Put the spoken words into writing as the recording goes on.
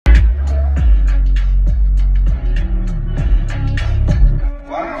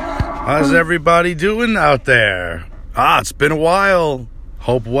How's everybody doing out there? It's been a while.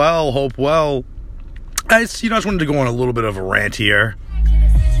 Hope well. I just wanted to go on a little bit of a rant here.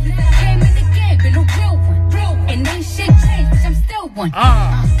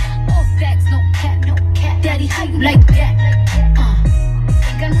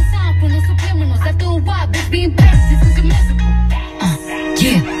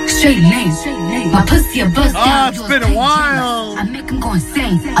 Straight lane. My pussy a bust down. It's been a while. I make him go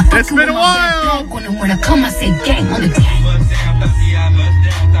insane. It's been a while. When I come, I say gang on the gang. Bust down,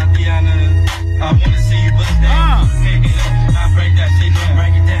 Tatiana. I wanna see you bust down. Take it up, now break that shit down.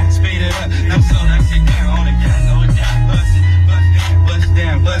 Break it down, speed it up. Now slow that shit down on the gas. Slow it down, bust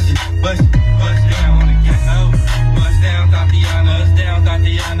down on the gas. Bust down,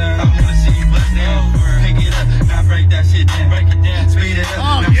 Tatiana. I wanna see you bust down. Pick it up, now break that shit down. Break it down, speed it up.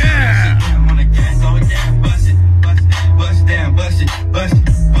 Oh, now yeah. slow that shit down on the gas. Slow it down, bust down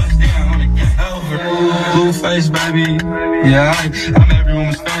on the gas. Blue face, baby. Yeah, I'm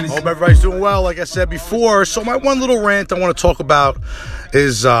everyone's fantasy. Hope everybody's doing well, like I said before. So my one little rant I want to talk about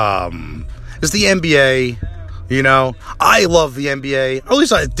is the NBA. I love the NBA. Or at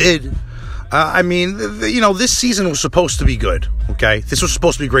least I did. This season was supposed to be good, okay? This was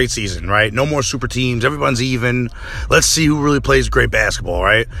supposed to be a great season, right? No more super teams. Everyone's even. Let's see who really plays great basketball,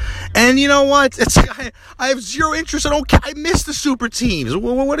 right? And you know what? I have zero interest. I miss the super teams.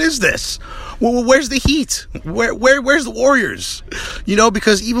 What is this? Where's the Heat? Where's the Warriors?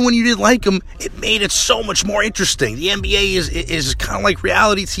 Because even when you didn't like them, it made it so much more interesting. The NBA is kind of like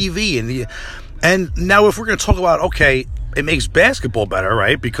reality TV. And now if we're going to talk about, okay, it makes basketball better,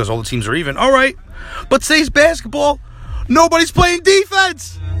 right? Because all the teams are even. All right. But today's basketball, nobody's playing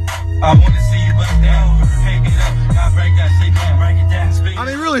defense. I want to see you bust down. Pick it up. Now break that shit down. Break it down.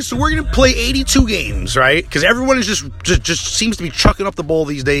 Really, so we're going to play 82 games, right? Because everyone is just seems to be chucking up the ball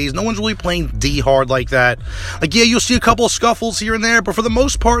these days. No one's really playing D hard like that. You'll see a couple of scuffles here and there, but for the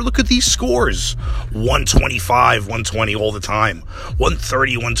most part, look at these scores. 125, 120 all the time.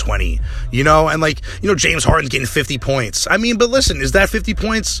 130, 120. James Harden's getting 50 points. But listen, is that 50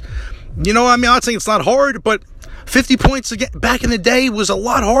 points? I'm not saying it's not hard, but 50 points back in the day was a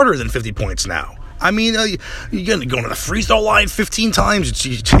lot harder than 50 points now. You're going to go to the free throw line 15 times.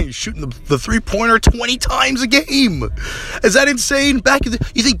 You're shooting the three-pointer 20 times a game. Is that insane?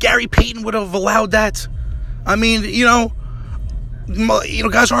 You think Gary Payton would have allowed that? Guys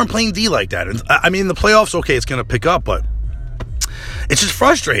aren't playing D like that. In the playoffs, okay, it's going to pick up, but it's just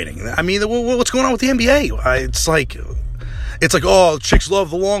frustrating. What's going on with the NBA? It's like, oh, chicks love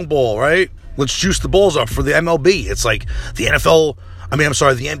the long ball, right? Let's juice the balls up for the MLB. It's like the NFL... the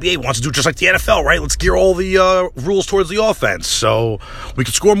NBA wants to do just like the NFL, right? Let's gear all the rules towards the offense so we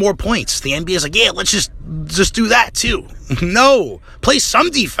can score more points. The NBA is like, yeah, let's just do that too. No, play some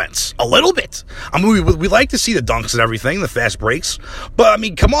defense, a little bit. We like to see the dunks and everything, the fast breaks, but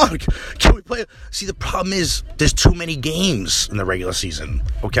come on, can we play? See, the problem is there's too many games in the regular season,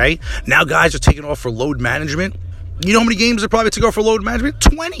 okay? Now guys are taking off for load management. You know how many games are probably to go for load management?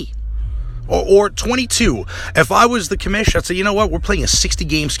 20. Or 22. If I was the commission, I'd say, you know what? We're playing a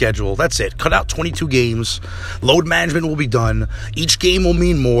 60-game schedule. That's it. Cut out 22 games. Load management will be done. Each game will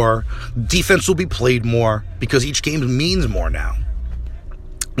mean more. Defense will be played more because each game means more now.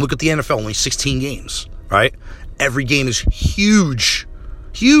 Look at the NFL. Only 16 games, right? Every game is huge.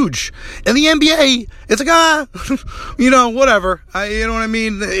 Huge. And the NBA, it's like, whatever. You know what I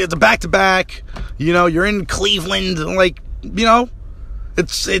mean? It's a back-to-back. You're in Cleveland,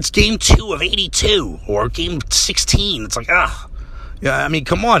 It's game 2 of 82 or game 16. It's like,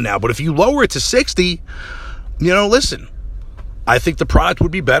 come on now. But if you lower it to 60, listen, I think the product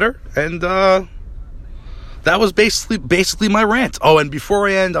would be better. And that was basically my rant. Oh, and before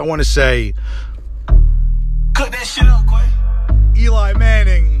I end, I want to say, Cook that shit up, Quay. Eli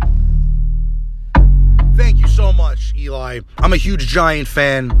Manning, thank you so much, Eli. I'm a huge Giant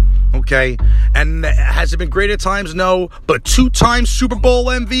fan. Okay, and has it been great at times? No, but 2-time Super Bowl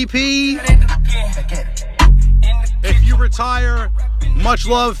MVP. If you retire, much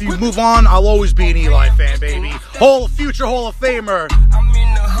love. If you move on, I'll always be an Eli fan, baby. Future Hall of Famer. I'm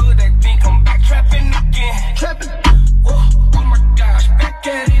in the hood, I think I'm back trapping again. Oh my gosh, back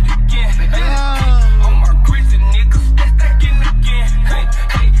at it again. On my grizzly niggas, that's stacking again. Hey,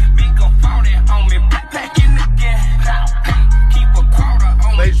 big gon' fall that on me, backpacking again. Hey, keep a quarter on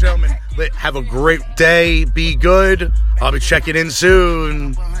me. Ladies and gentlemen, have a great day. Be good. I'll be checking in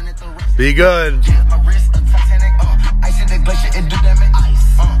soon. Be good.